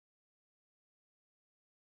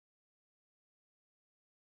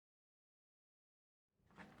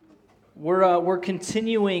We're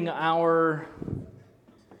continuing our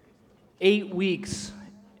 8 weeks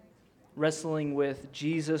wrestling with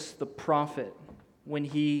Jesus the prophet when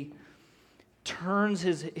he turns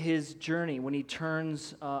his journey, when he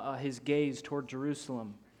turns his gaze toward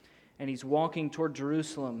Jerusalem, and he's walking toward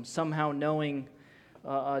Jerusalem, somehow knowing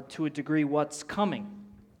to a degree what's coming.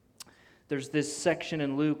 There's this section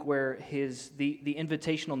in Luke where the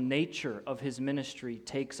invitational nature of his ministry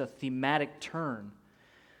takes a thematic turn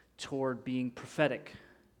toward being prophetic,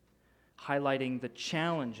 highlighting the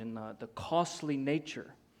challenge and the costly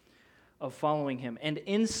nature of following him. And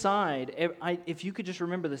inside, if you could just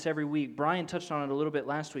remember this every week, Brian touched on it a little bit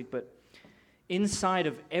last week, but inside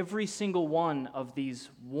of every single one of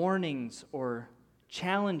these warnings or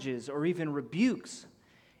challenges or even rebukes,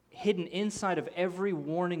 hidden inside of every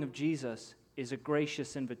warning of Jesus is a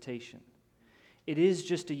gracious invitation. It is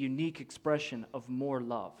just a unique expression of more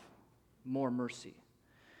love, more mercy.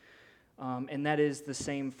 And that is the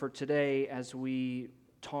same for today as we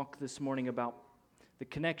talk this morning about the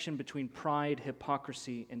connection between pride,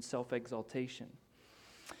 hypocrisy, and self-exaltation.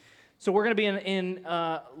 So we're going to be in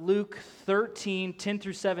Luke 13, 10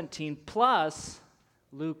 through 17, plus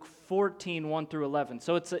Luke 14, 1 through 11.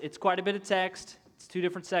 So it's quite a bit of text. It's two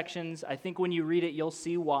different sections. I think when you read it, you'll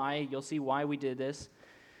see why. You'll see why we did this.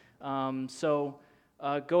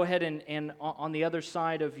 Go ahead and on the other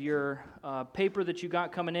side of your paper that you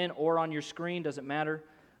got coming in or on your screen, doesn't matter,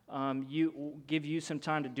 give you some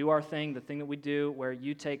time to do our thing, the thing that we do, where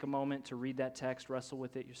you take a moment to read that text, wrestle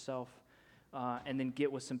with it yourself, and then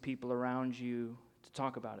get with some people around you to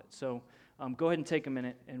talk about it. So go ahead and take a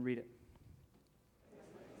minute and read it.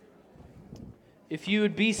 If you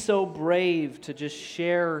would be so brave to just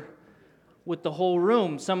share with the whole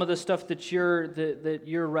room some of the stuff that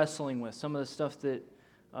you're wrestling with, some of the stuff that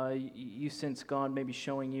you sense God may be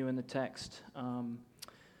showing you in the text.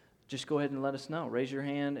 Just go ahead and let us know. Raise your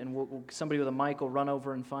hand, and somebody with a mic will run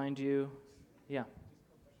over and find you. Yeah.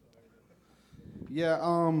 Yeah.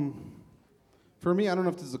 For me, I don't know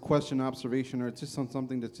if this is a question, observation, or it's just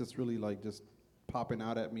something that's just really just popping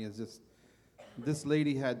out at me. Is just this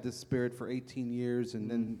lady had this spirit for 18 years, and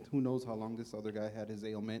then who knows how long this other guy had his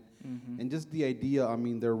ailment. Mm-hmm. And just the idea,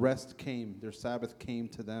 their rest came, their Sabbath came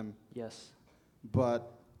to them. Yes. But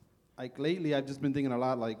lately, I've just been thinking a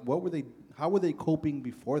lot, how were they coping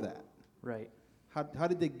before that? Right. How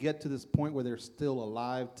did they get to this point where they're still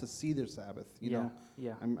alive to see their Sabbath? You know?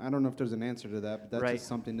 Yeah. I don't know if there's an answer to that, but that's right. just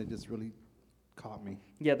something that just really caught me.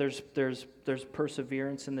 Yeah, there's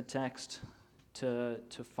perseverance in the text to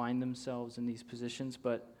find themselves in these positions,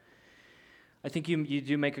 but I think you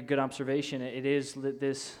do make a good observation. It is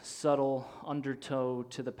this subtle undertow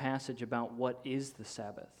to the passage about what is the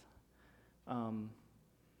Sabbath.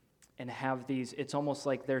 And have these, it's almost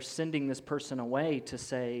like they're sending this person away to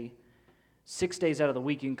say, 6 days out of the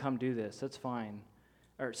week you can come do this, that's fine.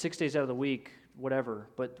 Or 6 days out of the week, whatever,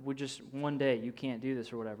 but we're just one day you can't do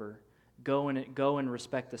this or whatever. Go and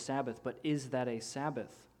respect the Sabbath, but is that a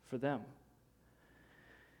Sabbath for them?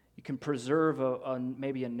 You can preserve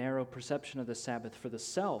maybe a narrow perception of the Sabbath for the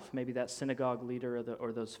self, maybe that synagogue leader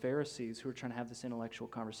or those Pharisees who are trying to have this intellectual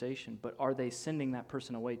conversation, but are they sending that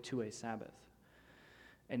person away to a Sabbath?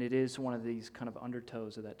 And it is one of these kind of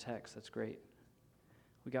undertows of that text. That's great.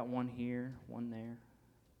 We got one here, one there.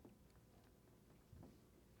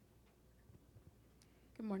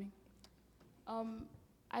 Good morning.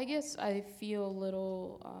 I guess I feel a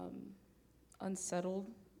little unsettled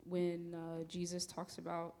when Jesus talks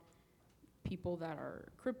about people that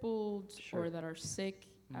are crippled Sure. or that are sick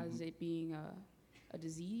as it being a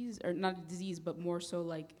disease, or not a disease, but more so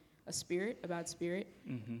like a bad spirit.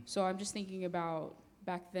 Mm-hmm. So I'm just thinking about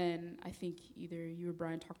back then, I think either you or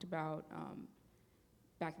Brian talked about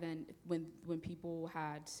back then when people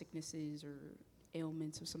had sicknesses or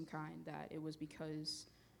ailments of some kind, that it was because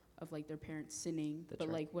of their parents sinning. That's but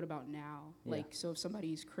right. what about now? Yeah. So if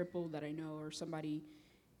somebody's crippled that I know, or somebody,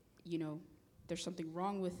 there's something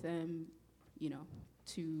wrong with them,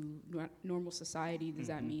 to normal society, does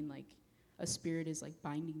that mean a spirit is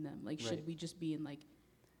binding them? Should we just be in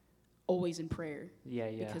always in prayer? Yeah.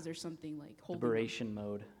 Because there's something holding Liberation them.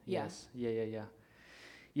 mode. Yeah. Yes. Yeah.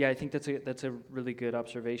 Yeah, I think that's a really good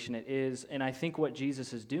observation. It is, and I think what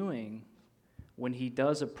Jesus is doing when he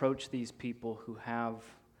does approach these people who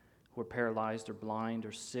are paralyzed or blind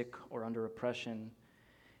or sick or under oppression,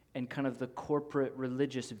 and kind of the corporate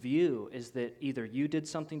religious view is that either you did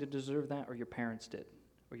something to deserve that or your parents did,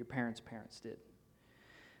 or your parents' parents did.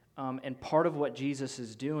 And part of what Jesus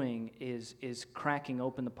is doing is cracking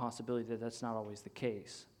open the possibility that that's not always the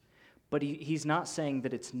case. But he's not saying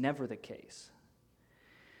that it's never the case.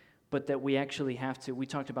 but that we actually have to, we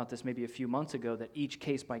talked about this maybe a few months ago, that each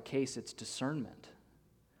case by case, it's discernment.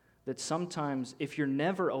 That sometimes, if you're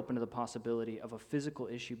never open to the possibility of a physical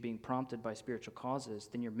issue being prompted by spiritual causes,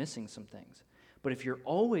 then you're missing some things. But if you're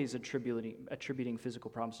always attributing physical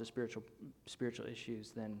problems to spiritual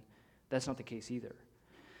issues, then that's not the case either.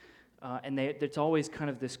 And it's always kind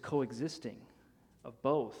of this coexisting of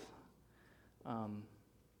both.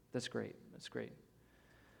 That's great. That's great.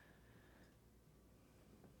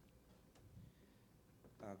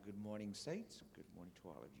 Good morning, saints. Good morning to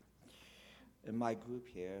all of you. In my group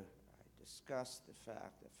here, I discussed the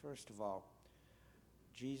fact that, first of all,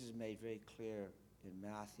 Jesus made very clear in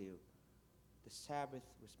Matthew, the Sabbath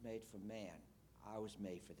was made for man. I was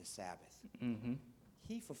made for the Sabbath. Mm-hmm.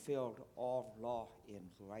 He fulfilled all law and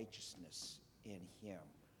righteousness in him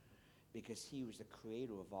because he was the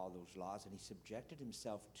creator of all those laws, and he subjected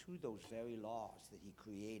himself to those very laws that he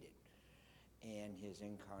created in his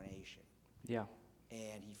incarnation. Yeah.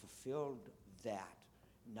 And he fulfilled that.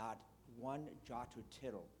 Not one jot or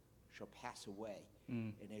tittle shall pass away,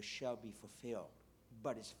 and it shall be fulfilled,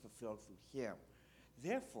 but it's fulfilled through him.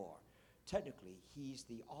 Therefore, technically, he's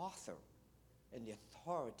the author and the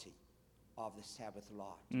authority of the Sabbath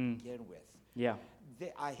law to begin with. Yeah.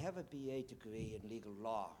 I have a BA degree in legal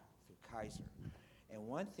law through Kaiser, and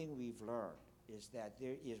one thing we've learned is that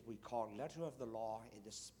there is what we call letter of the law and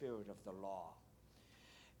the spirit of the law.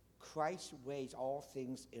 Christ weighs all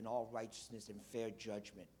things in all righteousness and fair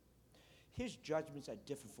judgment. His judgments are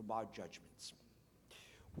different from our judgments.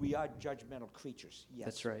 We are judgmental creatures, yes.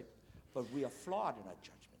 That's right. But we are flawed in our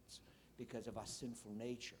judgments because of our sinful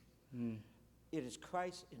nature. It is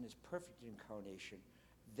Christ in his perfect incarnation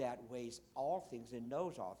that weighs all things and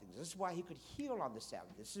knows all things. This is why he could heal on the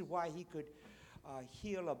Sabbath. This is why he could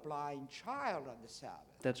heal a blind child on the Sabbath.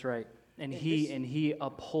 That's right. And he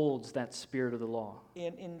upholds that spirit of the law,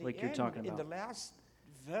 like you're talking about. In the last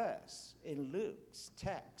verse in Luke's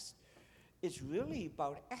text, it's really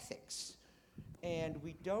about ethics. And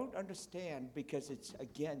we don't understand because it's,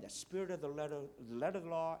 again, the spirit of the letter of the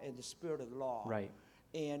law and the spirit of the law. Right.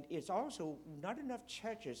 And it's also not enough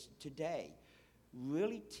churches today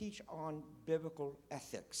really teach on biblical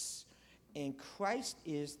ethics. And Christ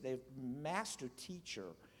is the master teacher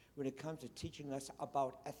when it comes to teaching us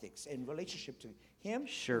about ethics in relationship to him,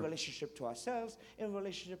 Sure. in relationship to ourselves, in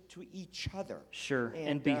relationship to each other. Sure. And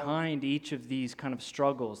And, behind each of these kind of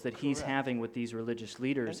struggles that he's Correct. having with these religious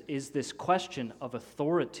leaders is this question of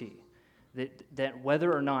authority, that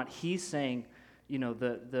whether or not he's saying, you know,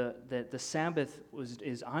 the Sabbath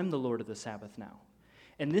is I'm the Lord of the Sabbath now.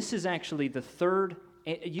 And this is actually the third.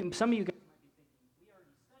 Some of you guys might be thinking, we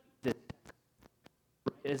already studied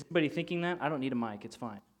this. Is anybody thinking that? I don't need a mic. It's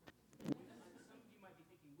fine. Some of you might be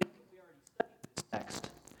thinking, we already studied this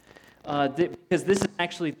text. Because this is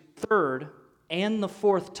actually the third and the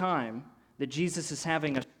fourth time that Jesus is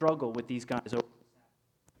having a struggle with these guys.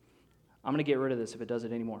 I'm going to get rid of this if it does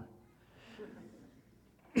it anymore.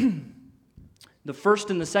 The first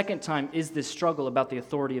and the second time is this struggle about the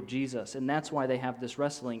authority of Jesus, and that's why they have this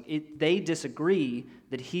wrestling. They disagree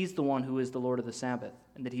that he's the one who is the Lord of the Sabbath,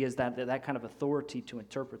 and that he has that kind of authority to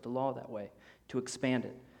interpret the law that way, to expand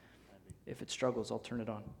it. If it struggles, I'll turn it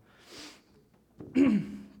on.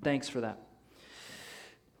 Thanks for that.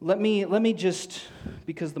 Let me just,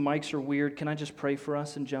 because the mics are weird, can I just pray for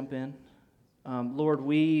us and jump in? Lord,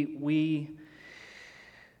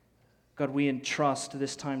 God, we entrust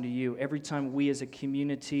this time to you. Every time we as a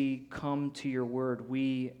community come to your word,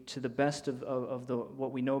 we, to the best of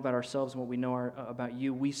what we know about ourselves and what we know about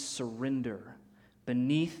you, we surrender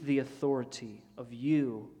beneath the authority of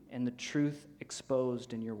you and the truth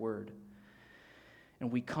exposed in your word.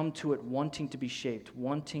 And we come to it wanting to be shaped,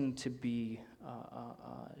 wanting to be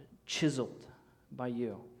chiseled by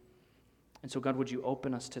you. And so, God, would you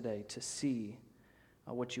open us today to see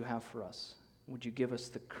what you have for us? Would you give us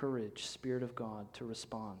the courage, Spirit of God, to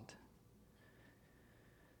respond?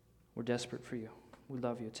 We're desperate for you. We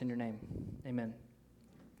love you. It's in your name. Amen.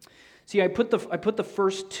 See, I put the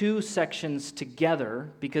first two sections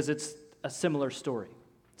together because it's a similar story.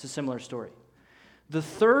 It's a similar story. The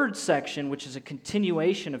third section, which is a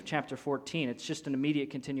continuation of chapter 14, it's just an immediate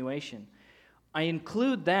continuation. I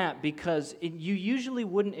include that because you usually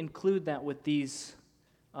wouldn't include that with these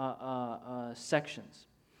sections.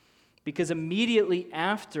 Because immediately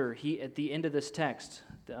after at the end of this text,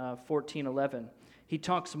 14:11, he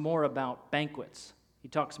talks more about banquets. He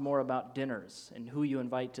talks more about dinners and who you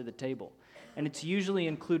invite to the table. And it's usually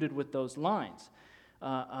included with those lines.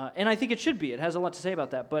 And I think it should be. It has a lot to say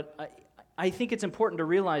about that. But I think it's important to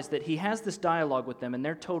realize that he has this dialogue with them, and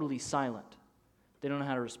they're totally silent. They don't know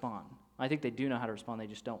how to respond. I think they do know how to respond, they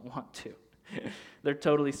just don't want to. They're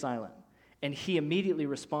totally silent. And he immediately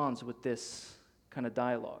responds with this kind of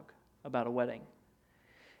dialogue about a wedding.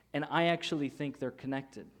 And I actually think they're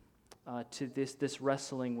connected to this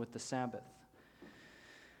wrestling with the Sabbath.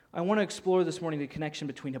 I want to explore this morning the connection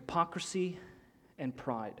between hypocrisy and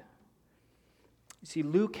pride. You see,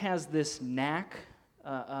 Luke has this knack.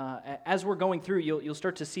 As we're going through, you'll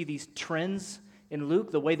start to see these trends in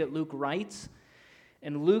Luke, the way that Luke writes.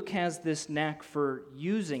 And Luke has this knack for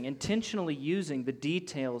intentionally using the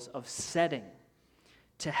details of setting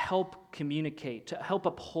to help communicate, to help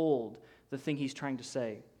uphold the thing he's trying to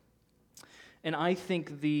say. And I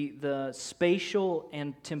think the spatial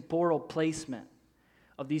and temporal placement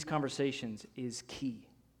of these conversations is key.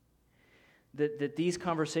 That these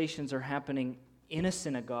conversations are happening in a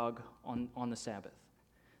synagogue on the Sabbath.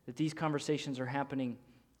 That these conversations are happening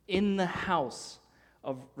in the house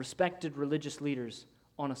of respected religious leaders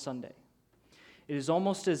on a Sunday. It is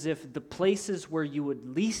almost as if the places where you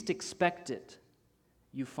would least expect it,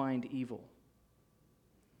 you find evil.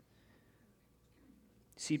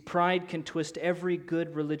 See, pride can twist every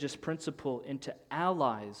good religious principle into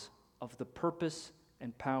allies of the purpose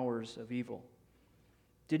and powers of evil.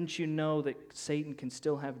 Didn't you know that Satan can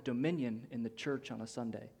still have dominion in the church on a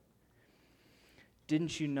Sunday?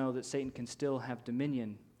 Didn't you know that Satan can still have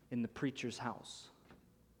dominion in the preacher's house?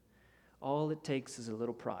 All it takes is a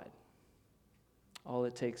little pride. All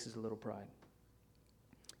it takes is a little pride.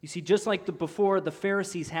 You see, just like before, the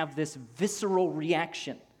Pharisees have this visceral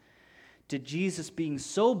reaction to Jesus being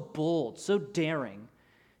so bold, so daring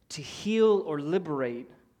to heal or liberate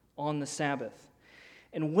on the Sabbath.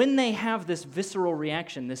 And when they have this visceral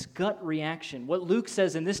reaction, this gut reaction, what Luke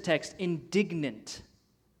says in this text, indignant,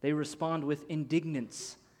 they respond with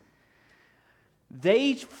indignance.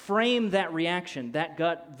 They frame that reaction, that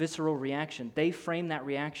gut visceral reaction, they frame that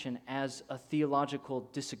reaction as a theological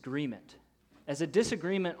disagreement, as a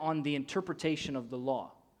disagreement on the interpretation of the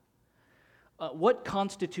law. What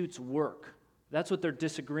constitutes work? That's what they're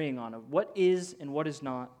disagreeing on. What is and what is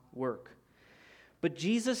not work? But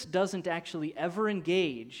Jesus doesn't actually ever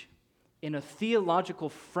engage in a theological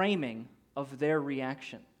framing of their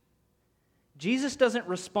reaction. Jesus doesn't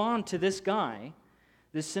respond to this guy,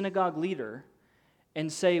 this synagogue leader,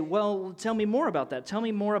 and say, well, tell me more about that. Tell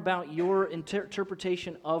me more about your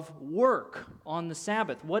interpretation of work on the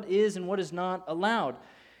Sabbath. What is and what is not allowed?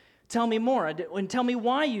 Tell me more, and tell me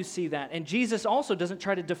why you see that. And Jesus also doesn't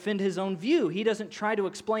try to defend his own view. He doesn't try to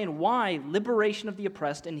explain why liberation of the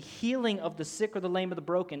oppressed and healing of the sick or the lame or the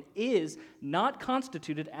broken is not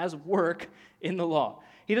constituted as work in the law.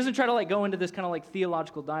 He doesn't try to go into this kind of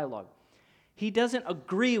theological dialogue. He doesn't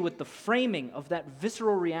agree with the framing of that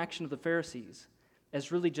visceral reaction of the Pharisees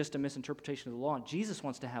as really just a misinterpretation of the law. And Jesus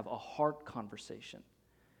wants to have a heart conversation,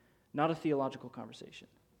 not a theological conversation.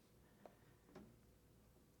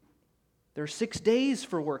 There are 6 days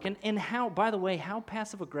for work. And how, by the way, how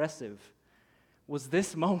passive-aggressive was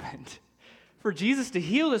this moment for Jesus to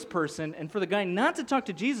heal this person and for the guy not to talk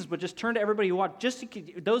to Jesus but just turn to everybody who watched.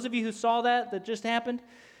 Those of you who saw that just happened,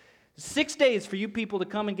 6 days for you people to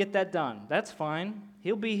come and get that done. That's fine.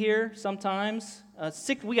 He'll be here sometimes.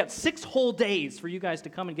 We got 6 whole days for you guys to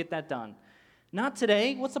come and get that done. Not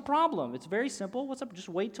today. What's the problem? It's very simple. What's up? Just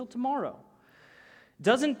wait till tomorrow.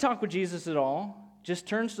 Doesn't talk with Jesus at all. Just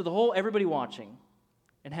turns to everybody watching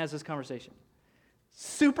and has this conversation.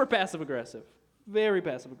 Super passive-aggressive. Very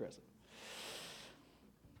passive-aggressive.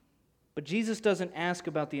 But Jesus doesn't ask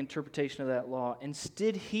about the interpretation of that law.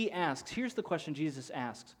 Instead, he asks, here's the question Jesus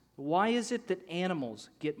asks: why is it that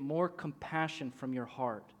animals get more compassion from your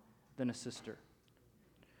heart than a sister?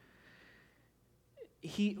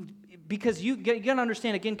 Because you got to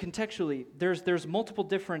understand, again, contextually, there's multiple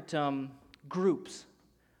different groups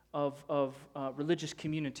of religious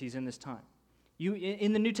communities in this time.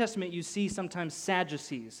 In the New Testament, you see sometimes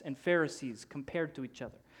Sadducees and Pharisees compared to each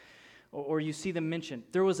other, or you see them mentioned.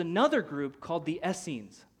 There was another group called the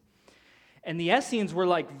Essenes, and the Essenes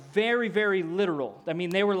were very, very literal. I mean,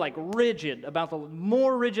 they were rigid,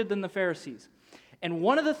 more rigid than the Pharisees. And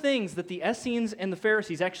one of the things that the Essenes and the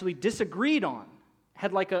Pharisees actually disagreed on,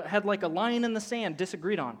 had like a line in the sand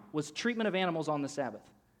disagreed on, was treatment of animals on the Sabbath.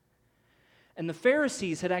 And the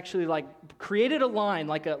Pharisees had actually created a line,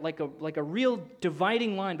 like a real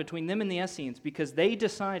dividing line between them and the Essenes, because they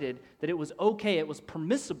decided that it was okay, it was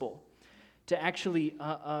permissible to actually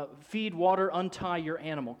feed, water, untie your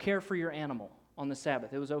animal, care for your animal on the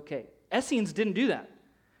Sabbath. It was okay. Essenes didn't do that.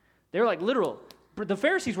 They were literal. The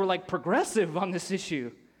Pharisees were progressive on this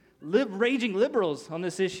issue, raging liberals on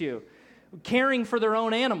this issue, caring for their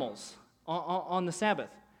own animals on the Sabbath.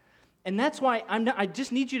 And that's why I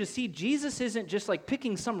just need you to see Jesus isn't just like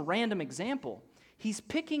picking some random example. He's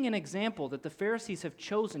picking an example that the Pharisees have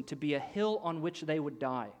chosen to be a hill on which they would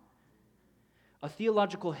die, a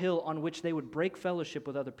theological hill on which they would break fellowship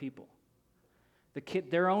with other people.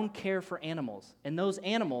 Their own care for animals, and those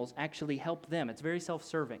animals actually help them. It's very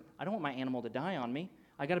self-serving. I don't want my animal to die on me.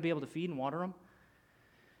 I got to be able to feed and water them.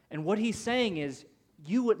 And what he's saying is,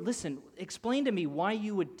 explain to me why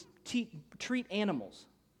you would treat animals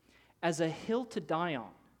as a hill to die on,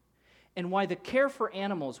 and why the care for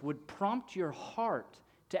animals would prompt your heart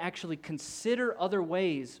to actually consider other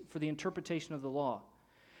ways for the interpretation of the law.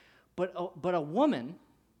 But a woman,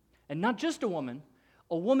 and not just a woman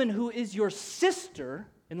who is your sister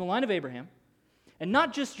in the line of Abraham, and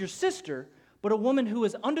not just your sister, but a woman who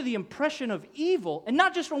is under the impression of evil, and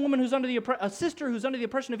not just a woman who's a sister who's under the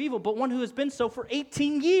oppression of evil, but one who has been so for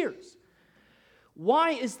 18 years.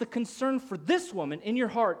 Why is the concern for this woman in your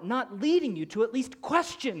heart not leading you to at least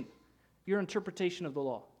question your interpretation of the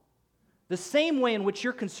law? The same way in which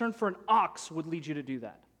your concern for an ox would lead you to do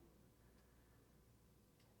that.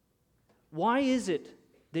 Why is it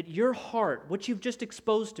that your heart, what you've just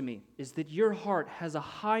exposed to me, is that your heart has a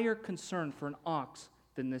higher concern for an ox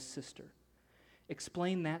than this sister?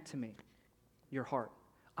 Explain that to me, your heart.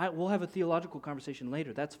 We'll have a theological conversation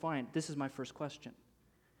later. That's fine. This is my first question.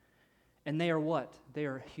 And they are what? They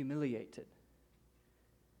are humiliated.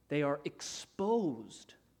 They are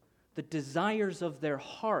exposed. The desires of their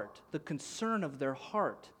heart, the concern of their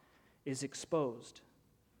heart is exposed.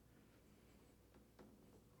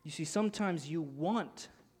 You see, sometimes you want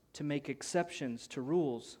to make exceptions to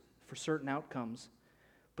rules for certain outcomes,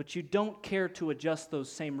 but you don't care to adjust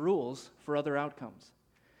those same rules for other outcomes.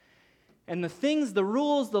 And the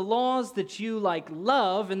rules, the laws that you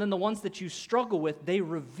love, and then the ones that you struggle with, they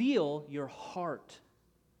reveal your heart,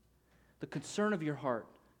 the concern of your heart,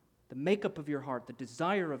 the makeup of your heart, the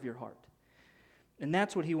desire of your heart. And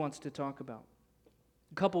that's what he wants to talk about.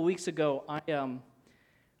 A couple weeks ago,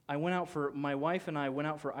 my wife and I went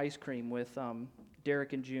out for ice cream with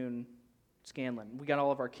Derek and June Scanlon. We got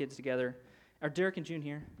all of our kids together. Are Derek and June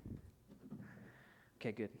here?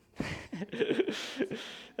 Okay, good.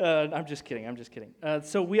 I'm just kidding.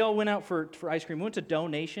 So we all went out for ice cream. We went to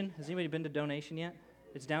Donation. Has anybody been to Donation yet?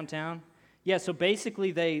 It's downtown. Yeah, so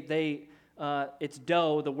basically it's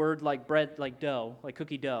dough, the word like bread, like dough, like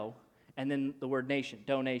cookie dough, and then the word nation,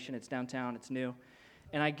 Donation. It's downtown. It's new.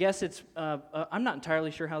 And I guess it's, I'm not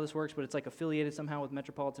entirely sure how this works, but it's like affiliated somehow with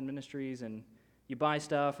Metropolitan Ministries, and you buy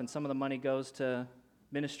stuff, and some of the money goes to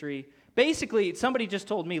ministry. Basically, somebody just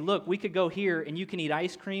told me, look, we could go here, and you can eat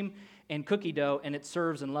ice cream and cookie dough, and it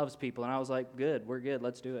serves and loves people. And I was like, good, we're good,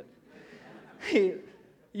 let's do it.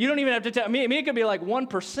 You don't even have to tell me. I mean, it could be like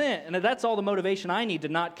 1%, and that's all the motivation I need to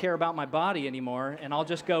not care about my body anymore, and I'll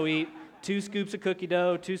just go eat 2 scoops of cookie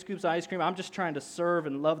dough, 2 scoops of ice cream. I'm just trying to serve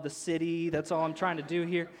and love the city. That's all I'm trying to do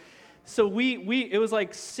here. So it was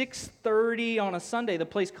like 6:30 on a Sunday. The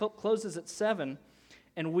place closes at 7,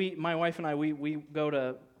 and my wife and I, we go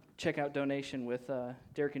to check out Donation with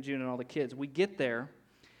Derek and June and all the kids. We get there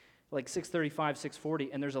like 6:35, 6:40,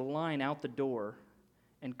 and there's a line out the door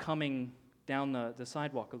and coming down the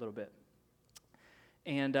sidewalk a little bit.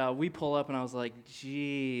 And we pull up, and I was like,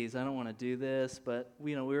 geez, I don't want to do this, but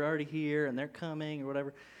we're already here, and they're coming or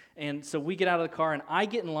whatever. And so we get out of the car, and I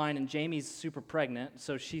get in line, and Jamie's super pregnant,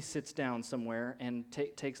 so she sits down somewhere and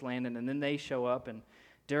takes Landon, and then they show up, and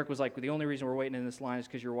Derek was like, the only reason we're waiting in this line is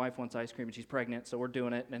because your wife wants ice cream, and she's pregnant, so we're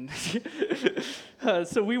doing it. And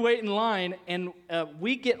so we wait in line, and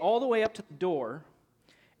we get all the way up to the door,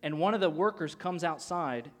 and one of the workers comes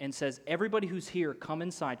outside and says, everybody who's here, come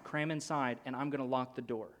inside, cram inside, and I'm going to lock the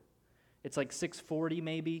door. It's like 6:40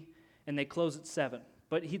 maybe, and they close at 7.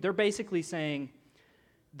 But they're basically saying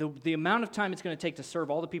the amount of time it's going to take to serve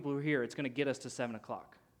all the people who are here, it's going to get us to 7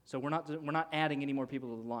 o'clock. So we're not adding any more people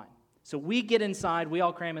to the line. So we get inside, we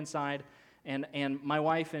all cram inside, and my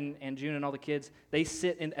wife and June and all the kids, they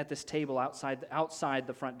sit at this table outside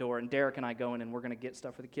the front door, and Derek and I go in, and we're going to get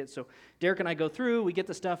stuff for the kids. So Derek and I go through, we get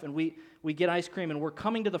the stuff, and we get ice cream, and we're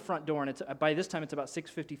coming to the front door, and by this time it's about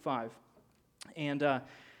 6:55, and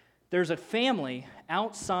there's a family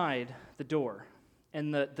outside the door,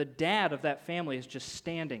 and the dad of that family is just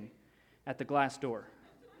standing at the glass door.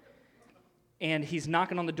 And he's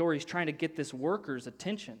knocking on the door. He's trying to get this worker's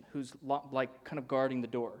attention who's kind of guarding the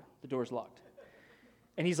door. The door's locked.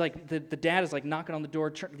 And he's like, the dad is like knocking on the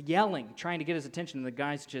door, yelling, trying to get his attention. And the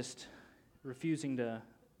guy's just refusing to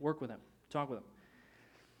work with him, talk with him.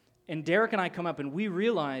 And Derek and I come up, and we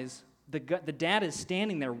realize the dad is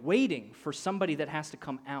standing there waiting for somebody that has to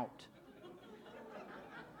come out.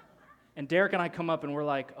 And Derek and I come up and we're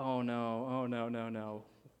like, oh no.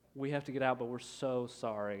 We have to get out, but we're so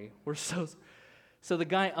sorry. So the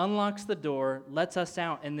guy unlocks the door, lets us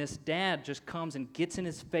out, and this dad just comes and gets in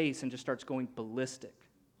his face and just starts going ballistic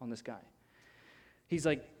on this guy. He's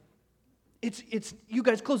like, it's you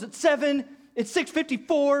guys close at 7, it's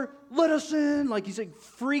 6:54, let us in. Like, he's like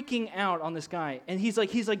freaking out on this guy. And he's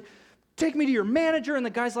like, take me to your manager. And the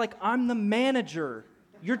guy's like, I'm the manager.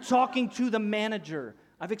 You're talking to the manager.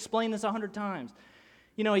 I've explained this 100 times.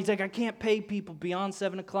 You know, he's like, I can't pay people beyond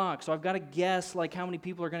 7 o'clock, so I've got to guess, like, how many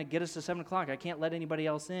people are going to get us to 7 o'clock. I can't let anybody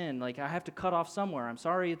else in. Like, I have to cut off somewhere. I'm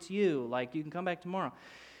sorry it's you. Like, you can come back tomorrow.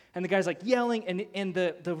 And the guy's, like, yelling, and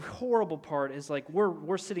the horrible part is, like,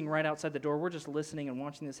 we're sitting right outside the door. We're just listening and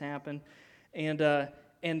watching this happen. And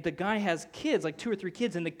the guy has kids, like 2 or 3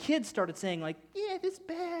 kids, and the kids started saying, like, yeah, this is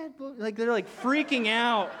bad. Like, they're, like, freaking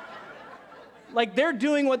out. Like, they're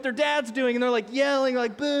doing what their dad's doing, and they're, like, yelling,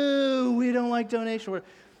 like, boo, we don't like donation.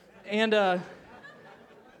 And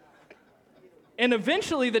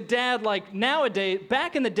eventually the dad, like, nowadays,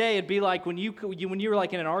 back in the day, it'd be like when you were,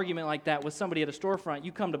 like, in an argument like that with somebody at a storefront,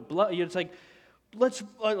 you come to blood, it's like,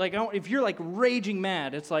 if you're, like, raging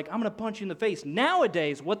mad, it's like, I'm going to punch you in the face.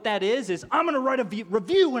 Nowadays, what that is I'm going to write a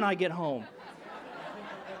review when I get home.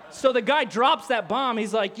 So the guy drops that bomb.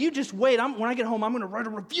 He's like, you just wait. When I get home, I'm going to write a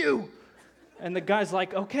review. And the guy's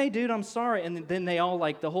like, okay, dude, I'm sorry. And then they all,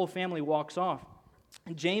 like, the whole family walks off.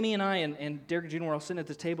 And Jamie and I and Derek Jr. were all sitting at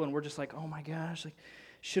this table, and we're just like, oh my gosh, like,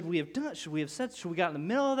 should we have got in the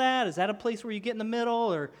middle of that? Is that a place where you get in the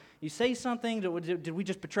middle, or you say something? Did we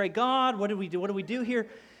just betray God? What do we do here?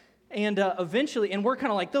 And eventually, and we're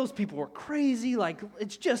kind of like, those people were crazy. Like,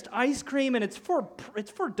 it's just ice cream, and it's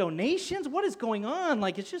for donations. What is going on?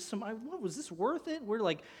 Like, it's just what was this worth it? We're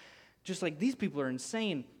like, just like, these people are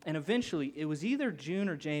insane. And eventually, it was either June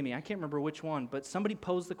or Jamie, I can't remember which one, but somebody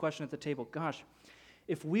posed the question at the table, gosh,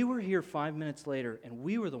 if we were here 5 minutes later and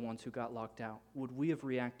we were the ones who got locked out, would we have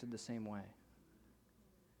reacted the same way?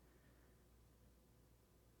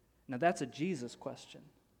 Now, that's a Jesus question.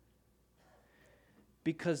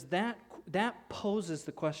 Because that poses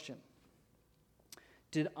the question,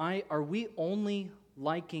 are we only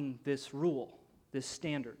liking this rule, this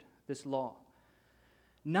standard, this law?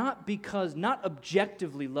 Not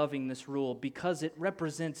objectively loving this rule because it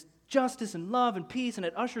represents justice and love and peace and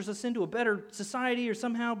it ushers us into a better society or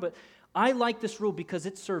somehow, but I like this rule because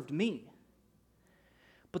it served me.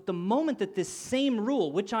 But the moment that this same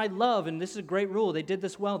rule, which I love, and this is a great rule, they did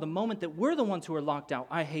this well, the moment that we're the ones who are locked out,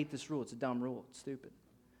 I hate this rule, it's a dumb rule, it's stupid.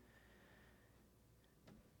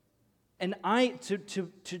 And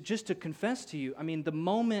just to confess to you, I mean, the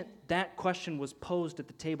moment that question was posed at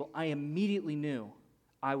the table, I immediately knew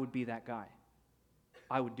I would be that guy.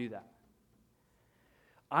 I would do that.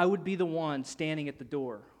 I would be the one standing at the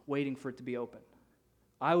door waiting for it to be open.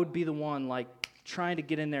 I would be the one, like, trying to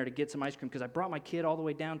get in there to get some ice cream because I brought my kid all the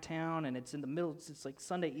way downtown and it's in the middle, it's like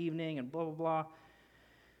Sunday evening and blah, blah, blah.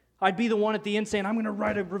 I'd be the one at the end saying, I'm going to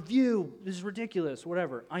write a review. This is ridiculous,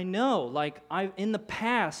 whatever. I know, like, in the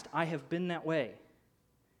past, I have been that way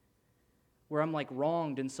where I'm, like,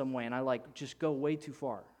 wronged in some way and I, like, just go way too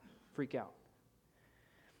far, freak out.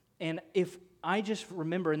 And if I just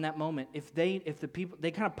remember in that moment, if the people,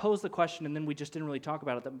 they kind of posed the question and then we just didn't really talk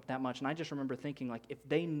about it that much, and I just remember thinking, like, if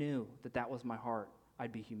they knew that was my heart,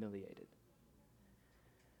 I'd be humiliated.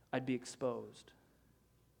 I'd be exposed.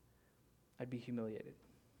 I'd be humiliated.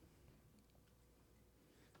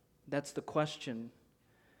 That's the question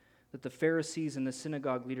that the Pharisees and the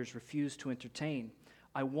synagogue leaders refused to entertain.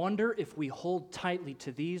 I wonder if we hold tightly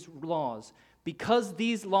to these laws because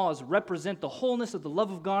these laws represent the wholeness of the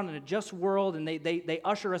love of God in a just world and they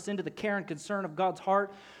usher us into the care and concern of God's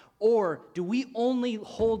heart, or do we only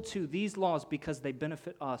hold to these laws because they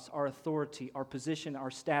benefit us, our authority, our position,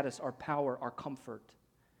 our status, our power, our comfort?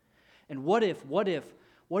 And what if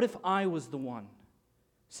I was the one,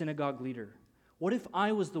 synagogue leader, what if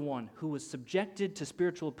I was the one who was subjected to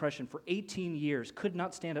spiritual oppression for 18 years, could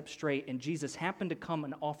not stand up straight, and Jesus happened to come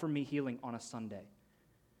and offer me healing on a Sunday?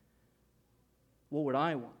 What would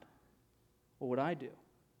I want? What would I do?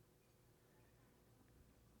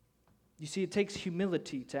 You see, it takes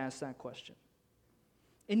humility to ask that question.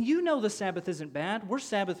 And you know the Sabbath isn't bad. We're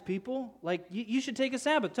Sabbath people. Like, you should take a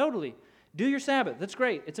Sabbath, totally. Do your Sabbath. That's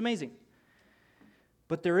great. It's amazing.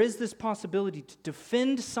 But there is this possibility to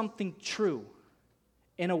defend something true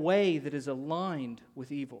in a way that is aligned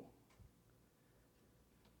with evil.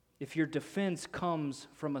 If your defense comes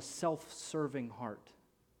from a self-serving heart,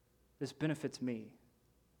 this benefits me.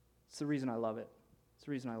 It's the reason I love it. It's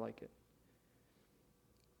the reason I like it.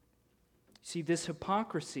 See, this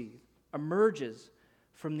hypocrisy emerges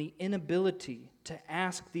from the inability to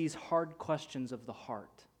ask these hard questions of the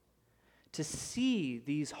heart, to see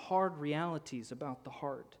these hard realities about the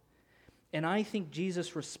heart. And I think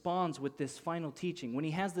Jesus responds with this final teaching. When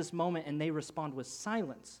he has this moment and they respond with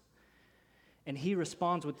silence, and he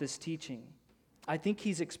responds with this teaching, I think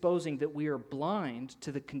he's exposing that we are blind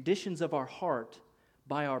to the conditions of our heart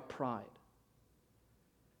by our pride.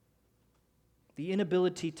 The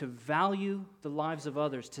inability to value the lives of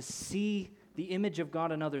others, to see the image of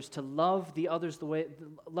God in others, to love others the way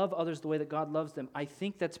that God loves them. I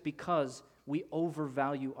think that's because we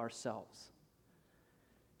overvalue ourselves.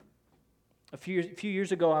 A few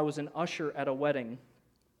years ago, I was an usher at a wedding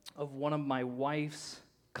of one of my wife's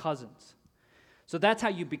cousins. So that's how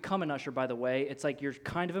you become an usher, by the way. It's like you're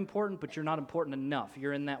kind of important, but you're not important enough.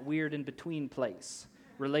 You're in that weird in-between place,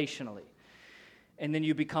 relationally. And then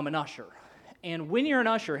you become an usher. And when you're an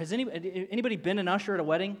usher, has anybody been an usher at a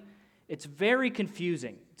wedding? It's very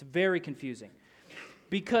confusing. It's very confusing.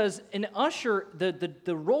 Because an usher,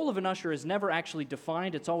 the role of an usher is never actually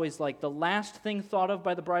defined. It's always like the last thing thought of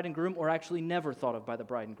by the bride and groom, or actually never thought of by the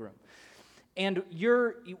bride and groom. And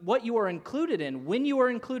what you are included in, when you are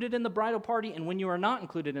included in the bridal party and when you are not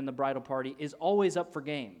included in the bridal party, is always up for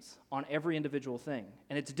games on every individual thing.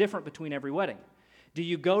 And it's different between every wedding. Do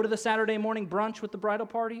you go to the Saturday morning brunch with the bridal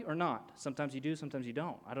party or not? Sometimes you do, sometimes you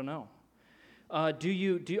don't. I don't know. Are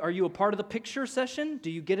you a part of the picture session?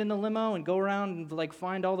 Do you get in the limo and go around and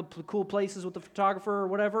find all the cool places with the photographer or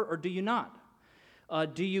whatever, or do you not?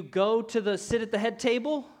 Do you go to sit at the head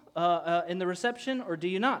table in the reception, or do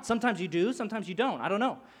you not? Sometimes you do, sometimes you don't. I don't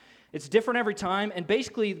know. It's different every time, and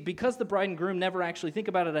basically, because the bride and groom never actually think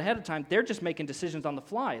about it ahead of time, they're just making decisions on the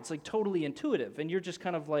fly. It's totally intuitive, and you're just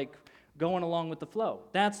kind of going along with the flow.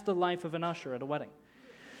 That's the life of an usher at a wedding.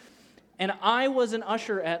 And I was an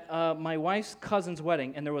usher at my wife's cousin's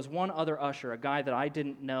wedding, and there was one other usher, a guy that I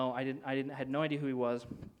didn't know. I had no idea who he was.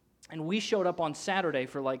 And we showed up on Saturday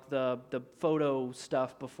for the photo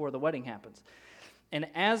stuff before the wedding happens. And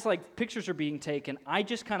as pictures are being taken, I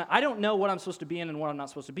don't know what I'm supposed to be in and what I'm not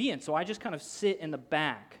supposed to be in. So I just kind of sit in the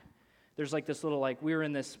back. There's this little we were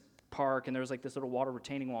in this park, and there was this little water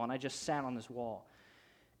retaining wall, and I just sat on this wall.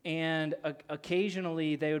 And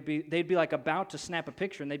occasionally they'd be about to snap a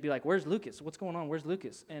picture, and they'd be like, "Where's Lucas? What's going on? Where's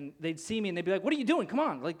Lucas?" And they'd see me, and they'd be like, "What are you doing? Come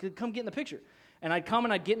on, come get in the picture." And I'd come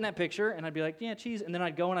and I'd get in that picture, and I'd be like, "Yeah, cheese." And then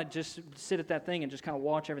I'd go and I'd just sit at that thing and just kind of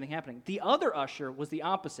watch everything happening. The other usher was the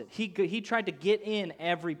opposite. He tried to get in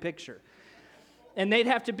every picture, and they'd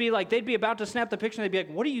have to be they'd be about to snap the picture, and they'd be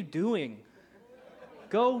like, "What are you doing?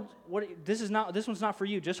 Go! This one's not for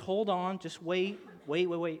you. Just hold on. Just wait.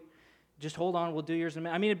 Just hold on, we'll do yours in a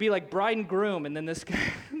minute." I mean, it'd be like bride and groom, and then this guy,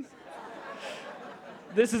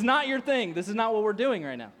 this is not your thing. This is not what we're doing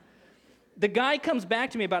right now. The guy comes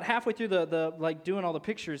back to me about halfway through the doing all the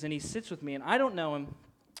pictures, and he sits with me, and I don't know him,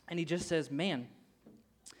 and he just says, "Man,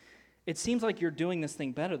 it seems like you're doing this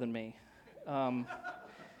thing better than me.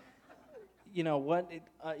 You know what?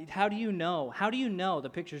 How do you know? How do you know the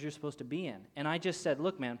pictures you're supposed to be in?" And I just said,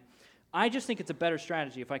 "Look, man, I just think it's a better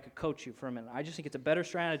strategy if I could coach you for a minute. I just think it's a better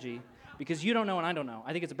strategy because you don't know and I don't know.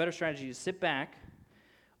 I think it's a better strategy to sit back,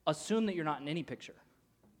 assume that you're not in any picture.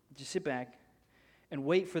 Just sit back and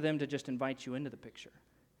wait for them to just invite you into the picture.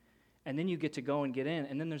 And then you get to go and get in,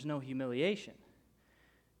 and then there's no humiliation,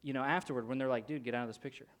 afterward when they're like, 'Dude, get out of this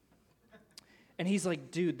picture.'" And he's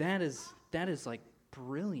like, "Dude, that is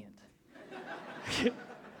brilliant." He's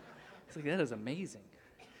like, "That is amazing."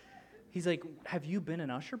 He's like, "Have you been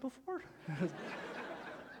an usher before?"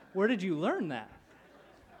 "Where did you learn that?"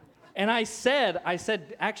 And I said,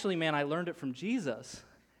 "Actually, man, I learned it from Jesus."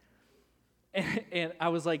 And I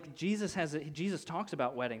was like, Jesus talks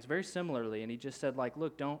about weddings very similarly, and he just said,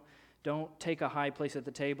 "Look, don't take a high place at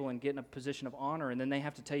the table and get in a position of honor, and then they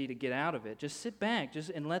have to tell you to get out of it. Just sit back,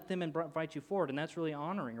 and let them invite you forward, and that's really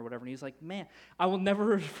honoring," or whatever. And he's like, "Man," I will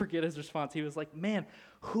never forget his response. He was like, "Man,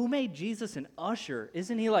 who made Jesus an usher?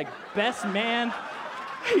 Isn't he best man?"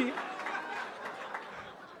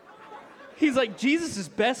 He's like, "Jesus is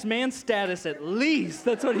best man status at least."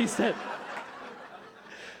 That's what he said.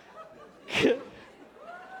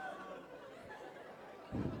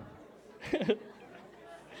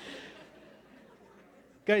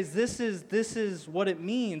 Guys, this is what it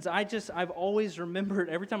means. I've always remembered,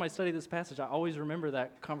 every time I study this passage, I always remember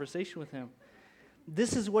that conversation with him.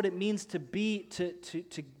 This is what it means to be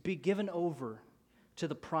given over to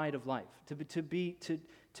the pride of life, to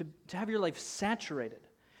have your life saturated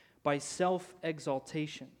by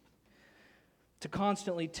self-exaltation, to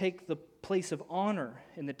constantly take the place of honor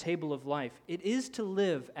in the table of life. It is to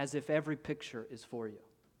live as if every picture is for you.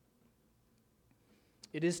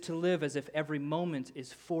 It is to live as if every moment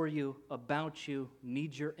is for you, about you,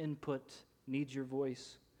 needs your input, needs your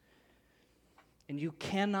voice. And you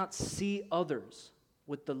cannot see others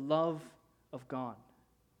with the love of God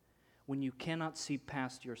when you cannot see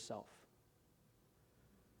past yourself.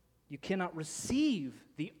 You cannot receive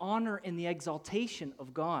the honor and the exaltation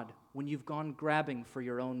of God when you've gone grabbing for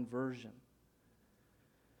your own version.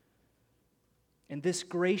 And this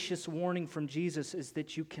gracious warning from Jesus is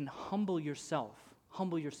that you can humble yourself,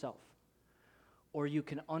 or you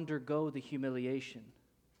can undergo the humiliation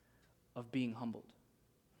of being humbled.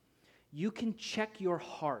 You can check your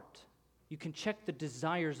heart. You can check the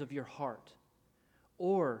desires of your heart,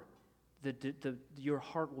 or your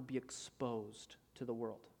heart will be exposed to the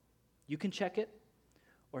world. You can check it,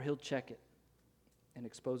 or he'll check it and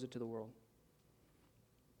expose it to the world.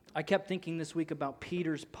 I kept thinking this week about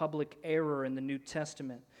Peter's public error in the New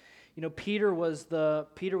Testament. You know, Peter was the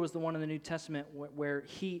one in the New Testament where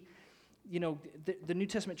he, the New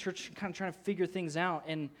Testament church kind of trying to figure things out,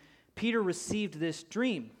 and Peter received this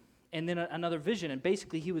dream and then another vision, and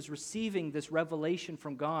basically he was receiving this revelation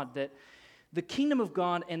from God that the kingdom of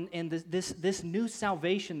God and this new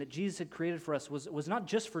salvation that Jesus had created for us was not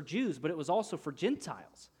just for Jews, but it was also for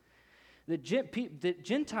Gentiles. That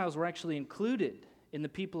Gentiles were actually included in the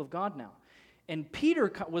people of God now. And Peter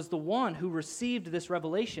was the one who received this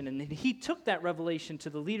revelation, and he took that revelation to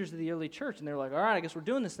the leaders of the early church, and they were like, all right, I guess we're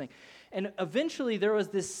doing this thing. And eventually there was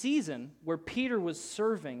this season where Peter was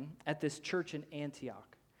serving at this church in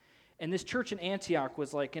Antioch. And this church in Antioch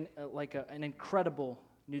was like an incredible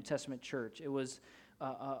New Testament church. It was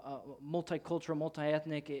multicultural,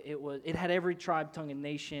 multi-ethnic. It had every tribe, tongue, and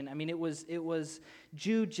nation. I mean, it was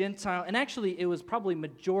Jew, Gentile, and actually it was probably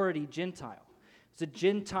majority Gentile. It's a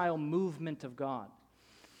Gentile movement of God.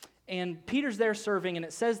 And Peter's there serving, and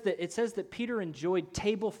it says that Peter enjoyed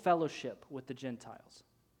table fellowship with the Gentiles.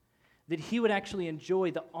 That he would actually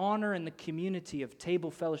enjoy the honor and the community of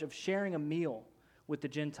table fellowship, of sharing a meal with the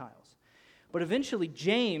Gentiles. But eventually,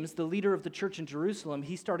 James, the leader of the church in Jerusalem,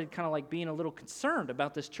 he started kind of like being a little concerned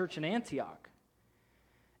about this church in Antioch.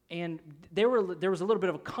 And there was a little bit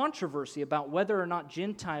of a controversy about whether or not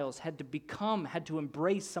Gentiles had to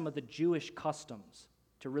embrace some of the Jewish customs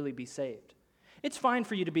to really be saved. It's fine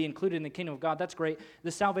for you to be included in the kingdom of God. That's great.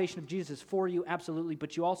 The salvation of Jesus is for you, absolutely,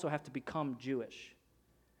 but you also have to become Jewish.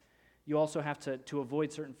 You also have to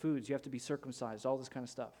avoid certain foods. You have to be circumcised, all this kind of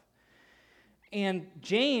stuff. And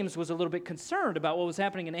James was a little bit concerned about what was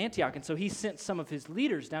happening in Antioch, and so he sent some of his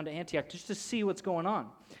leaders down to Antioch just to see what's going on.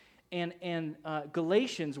 And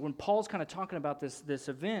Galatians, when Paul's kind of talking about this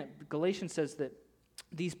event, Galatians says that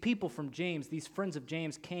these people from James, these friends of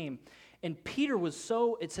James came, and Peter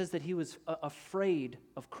it says that he was afraid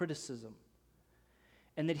of criticism,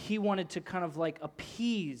 and that he wanted to kind of like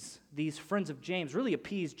appease these friends of James, really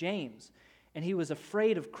appease James, and he was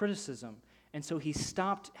afraid of criticism. And so he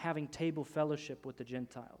stopped having table fellowship with the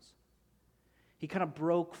Gentiles. He kind of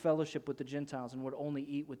broke fellowship with the Gentiles and would only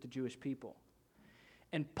eat with the Jewish people.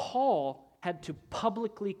 And Paul had to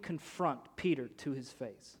publicly confront Peter to his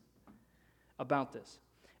face about this.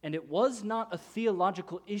 And it was not a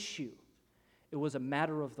theological issue. It was a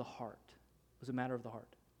matter of the heart. It was a matter of the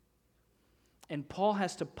heart. And Paul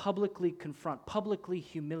has to publicly confront, publicly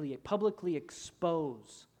humiliate, publicly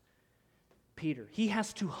expose Peter. He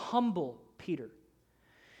has to humble Peter.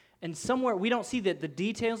 And somewhere, we don't see the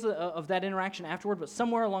details of that interaction afterward, but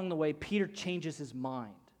somewhere along the way, Peter changes his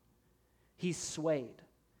mind. He's swayed.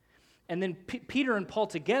 And then Peter and Paul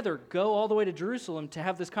together go all the way to Jerusalem to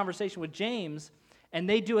have this conversation with James, and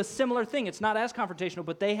they do a similar thing. It's not as confrontational,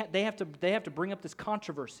 but they have to bring up this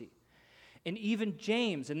controversy. And even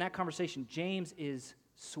James, in that conversation, James is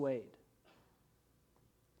swayed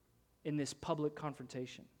in this public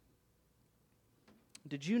confrontation.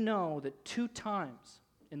 Did you know that 2 times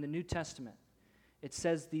in the New Testament it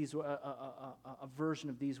says a version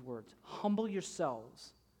of these words? Humble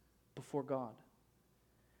yourselves before God,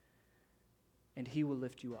 and he will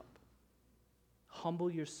lift you up. Humble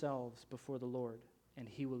yourselves before the Lord, and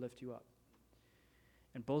he will lift you up.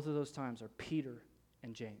 And both of those times are Peter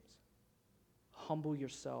and James. Humble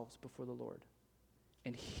yourselves before the Lord,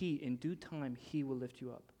 and he, in due time, he will lift you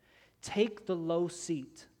up. Take the low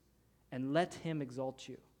seat and let him exalt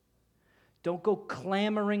you. Don't go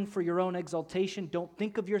clamoring for your own exaltation. Don't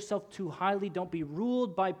think of yourself too highly. Don't be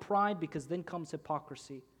ruled by pride, because then comes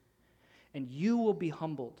hypocrisy. And you will be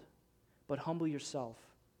humbled, but humble yourself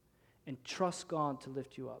and trust God to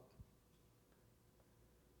lift you up.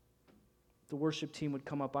 The worship team would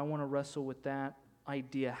come up. I want to wrestle with that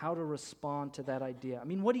idea, how to respond to that idea. I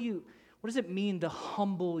mean, what does it mean to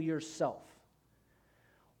humble yourself?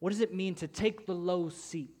 What does it mean to take the low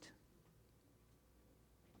seat?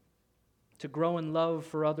 To grow in love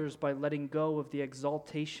for others by letting go of the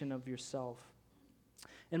exaltation of yourself.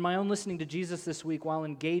 In my own listening to Jesus this week, while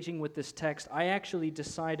engaging with this text, I actually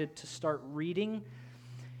decided to start reading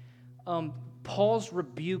Paul's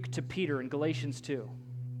rebuke to Peter in Galatians 2.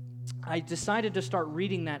 I decided to start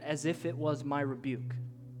reading that as if it was my rebuke,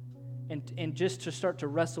 and just to start to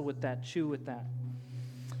wrestle with that, chew with that.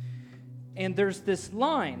 And there's this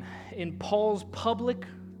line in Paul's public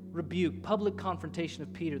rebuke, public confrontation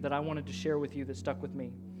of Peter that I wanted to share with you that stuck with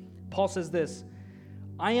me. Paul says this,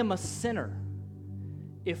 "I am a sinner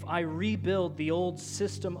if I rebuild the old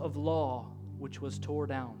system of law which was tore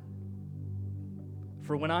down.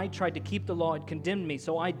 For when I tried to keep the law, it condemned me,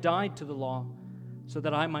 so I died to the law so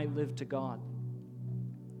that I might live to God."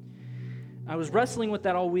 I was wrestling with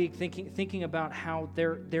that all week, thinking about how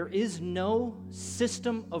there is no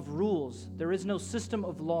system of rules, there is no system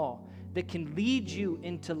of law that can lead you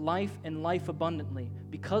into life and life abundantly,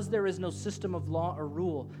 because there is no system of law or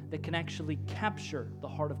rule that can actually capture the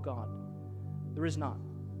heart of God. There is not.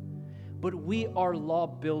 But we are law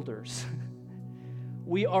builders.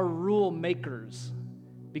 We are rule makers.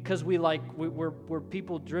 Because we're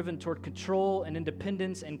people driven toward control and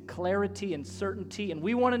independence and clarity and certainty, and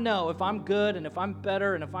we want to know if I'm good and if I'm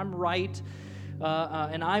better and if I'm right,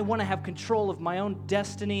 and I want to have control of my own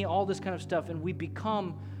destiny, all this kind of stuff, and we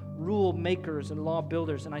become rule makers and law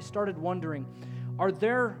builders. And I started wondering, are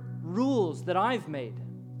there rules that I've made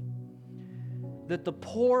that the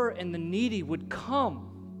poor and the needy would come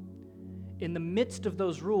in the midst of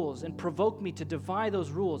those rules and provoke me to defy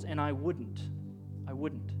those rules, and I wouldn't,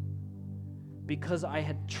 because I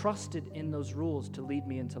had trusted in those rules to lead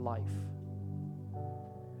me into life.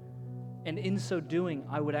 And in so doing,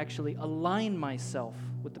 I would actually align myself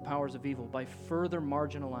with the powers of evil by further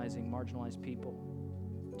marginalized people,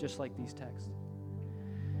 just like these texts.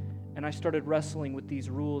 And I started wrestling with these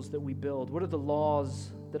rules that we build. What are the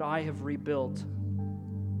laws that I have rebuilt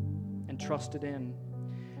and trusted in?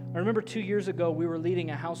 I remember 2 years ago, we were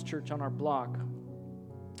leading a house church on our block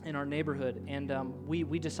in our neighborhood, and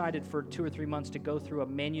we decided for 2 or 3 months to go through a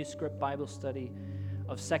manuscript Bible study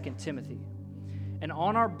of 2 Timothy. And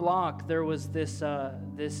on our block, there was this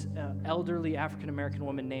elderly African-American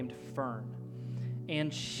woman named Fern.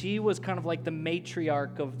 And she was kind of like the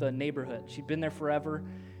matriarch of the neighborhood. She'd been there forever,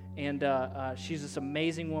 and she's this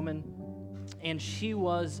amazing woman. And she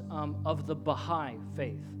was of the Baha'i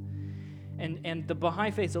faith. And the Baha'i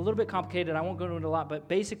faith is a little bit complicated. I won't go into it a lot, but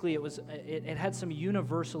basically it had some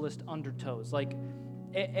universalist undertows. Like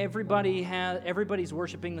everybody's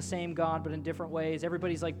worshiping the same God, but in different ways.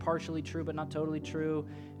 Everybody's like partially true, but not totally true.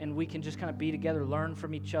 And we can just kind of be together, learn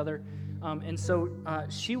from each other. And so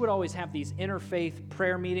she would always have these interfaith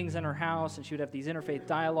prayer meetings in her house, and she would have these interfaith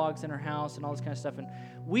dialogues in her house and all this kind of stuff. And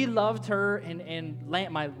we loved her, and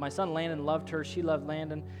my son Landon loved her. She loved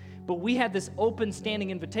Landon. But we had this open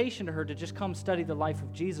standing invitation to her to just come study the life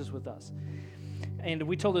of Jesus with us. And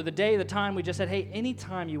we told her the day, the time. We just said, hey,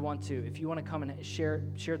 anytime you want to, if you want to come and share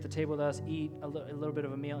at the table with us, eat a little bit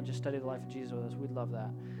of a meal and just study the life of Jesus with us, we'd love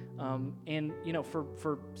that. And, you know,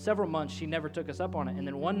 for several months, she never took us up on it. And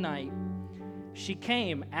then one night, she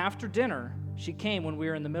came after dinner. She came when we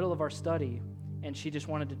were in the middle of our study, and she just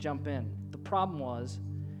wanted to jump in. The problem was,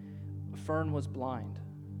 Fern was blind.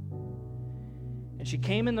 And she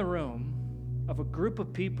came in the room of a group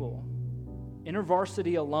of people,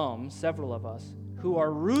 InterVarsity alums, several of us, who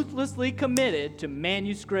are ruthlessly committed to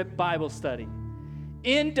manuscript Bible study.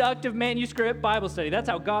 Inductive manuscript Bible study. That's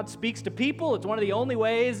how God speaks to people. It's one of the only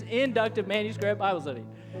ways, inductive manuscript Bible study.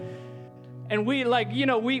 And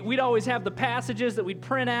we'd always have the passages that we'd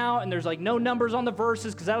print out, and there's like no numbers on the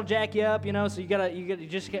verses because that'll jack you up, so you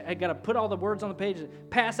gotta put all the words on the page,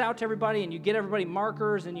 pass out to everybody, and you get everybody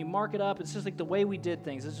markers and you mark it up. It's just like the way we did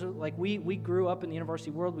things. It's just like we grew up in the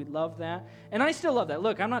university world. We loved that, and I still love that.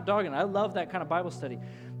 Look, I'm not dogging it. I love that kind of Bible study.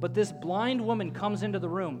 But this blind woman comes into the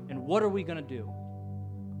room, and what are we gonna do?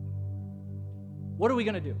 What are we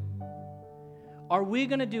gonna do? Are we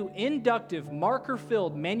going to do inductive,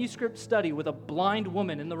 marker-filled manuscript study with a blind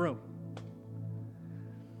woman in the room?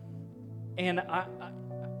 And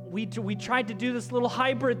we tried to do this little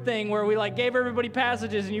hybrid thing where we gave everybody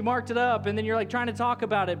passages and you marked it up, and then you're trying to talk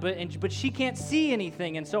about it, but she can't see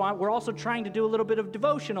anything, and so we're also trying to do a little bit of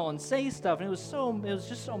devotional and say stuff, and it was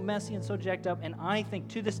just so messy and so jacked up. And I think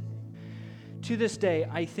to this day,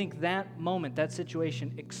 I think that moment, that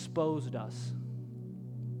situation exposed us.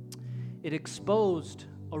 It exposed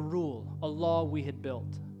a rule, a law we had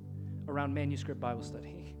built around manuscript Bible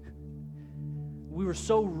study. We were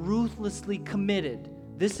so ruthlessly committed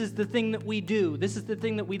This is the thing that we do. This is the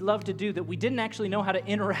thing that we love to do, that we didn't actually know how to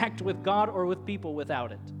interact with God or with people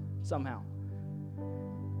without it, somehow.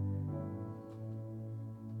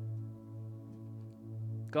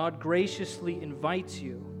 God graciously invites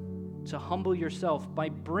you to humble yourself by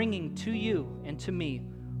bringing to you and to me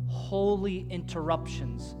holy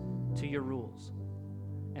interruptions to your rules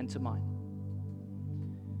and to mine.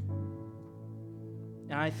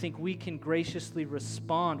 And I think we can graciously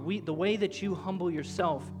respond. The way that you humble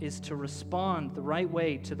yourself is to respond the right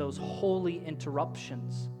way to those holy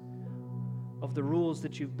interruptions of the rules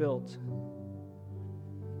that you've built.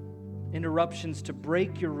 Interruptions to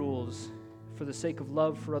break your rules for the sake of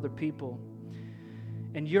love for other people.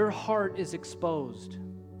 And your heart is exposed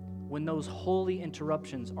when those holy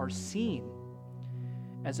interruptions are seen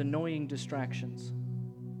as annoying distractions.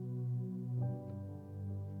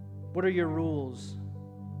 What are your rules?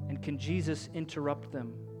 And can Jesus interrupt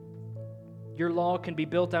them? Your law can be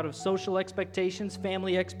built out of social expectations,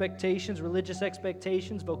 family expectations, religious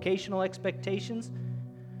expectations, vocational expectations.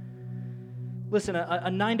 Listen, a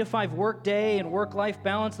 9-to-5 work day and work-life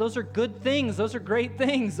balance, those are good things. Those are great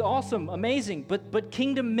things. Awesome, amazing. But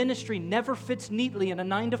kingdom ministry never fits neatly in a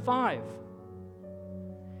 9-to-5.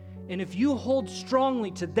 And if you hold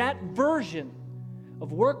strongly to that version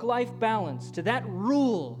of work-life balance, to that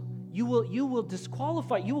rule, you will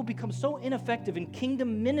disqualify. You will become so ineffective in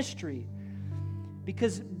kingdom ministry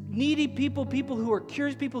because needy people, people who are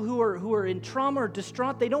curious, people who are in trauma or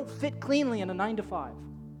distraught, they don't fit cleanly in a 9-to-5.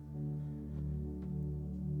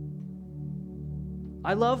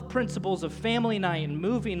 I love principles of family night and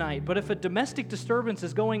movie night, but if a domestic disturbance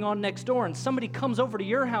is going on next door and somebody comes over to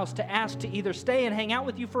your house to ask to either stay and hang out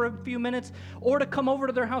with you for a few minutes or to come over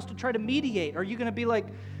to their house to try to mediate, are you going to be like,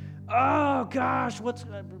 oh gosh,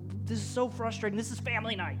 this is so frustrating. This is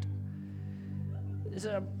family night.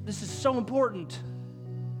 This is so important.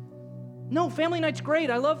 No, family night's great.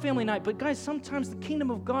 I love family night. But guys, sometimes the kingdom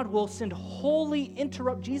of God will send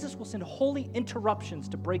Jesus will send holy interruptions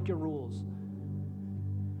to break your rules.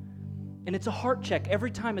 And it's a heart check.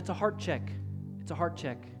 Every time it's a heart check. It's a heart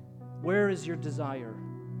check. Where is your desire?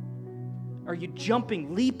 Are you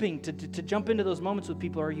leaping to jump into those moments with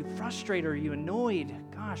people? Are you frustrated? Are you annoyed?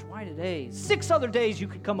 Gosh, why today? 6 other days you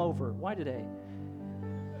could come over. Why today?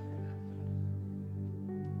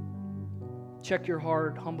 Check your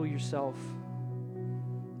heart. Humble yourself.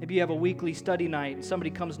 Maybe you have a weekly study night and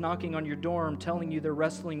somebody comes knocking on your dorm telling you they're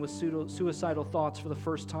wrestling with suicidal thoughts for the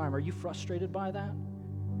first time. Are you frustrated by that?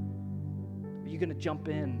 Are you going to jump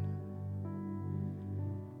in?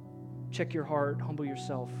 Check your heart. Humble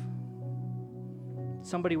yourself.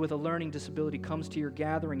 Somebody with a learning disability comes to your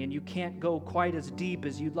gathering and you can't go quite as deep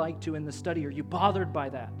as you'd like to in the study. Are you bothered by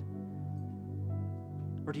that?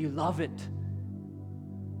 Or do you love it?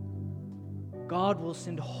 God will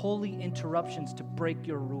send holy interruptions to break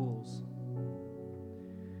your rules,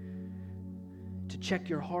 to check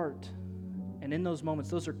your heart. And in those moments,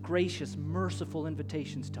 those are gracious, merciful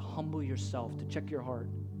invitations to humble yourself, to check your heart.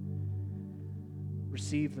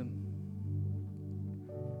 Receive them.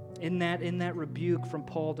 In that rebuke from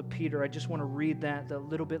Paul to Peter, I just want to read a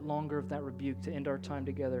little bit longer of that rebuke to end our time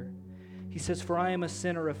together. He says, "For I am a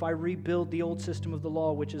sinner if I rebuild the old system of the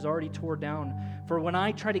law, which is already torn down. For when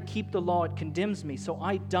I try to keep the law, it condemns me. So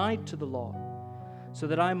I died to the law, so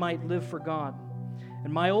that I might live for God.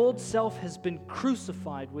 And my old self has been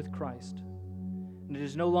crucified with Christ. And it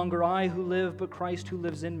is no longer I who live, but Christ who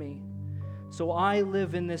lives in me. So I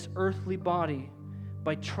live in this earthly body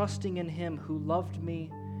by trusting in Him who loved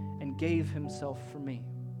me and gave Himself for me."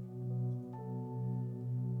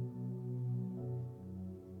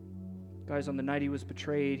 Guys, on the night He was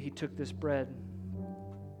betrayed, He took this bread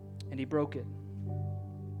and He broke it.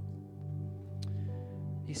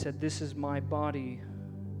 He said, "This is my body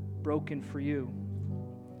broken for you.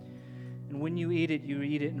 And when you eat it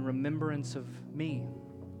in remembrance of me.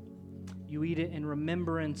 You eat it in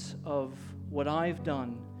remembrance of what I've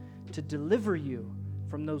done to deliver you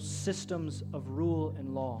from those systems of rule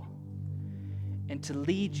and law and to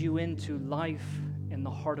lead you into life in the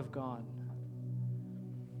heart of God."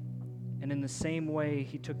 And in the same way,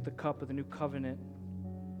 He took the cup of the new covenant,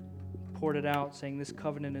 poured it out, saying, "This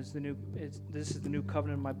covenant is this is the new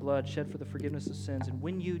covenant in my blood, shed for the forgiveness of sins. And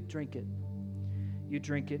when you drink it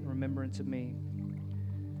in remembrance of me."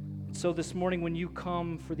 And so this morning, when you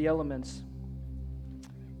come for the elements,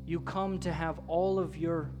 you come to have all of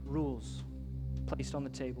your rules placed on the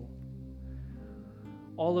table.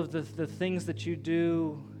 All of the things that you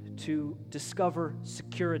do to discover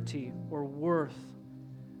security or worth,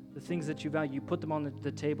 the things that you value, you put them on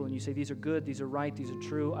the table and you say, "These are good, these are right, these are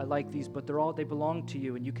true, I like these, but they belong to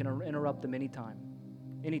you and you can interrupt them anytime."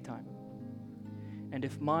 anytime. And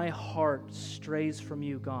if my heart strays from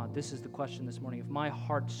you, God, this is the question this morning. If my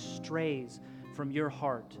heart strays from your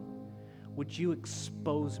heart, would you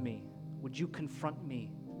expose me? Would you confront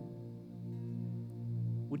me?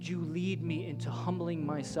 Would you lead me into humbling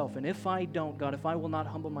myself? And if I don't, God, if I will not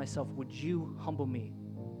humble myself, would you humble me?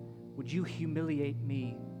 Would you humiliate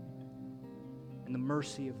me? And the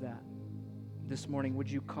mercy of that. This morning, would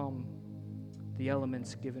you come, the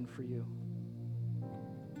elements given for you?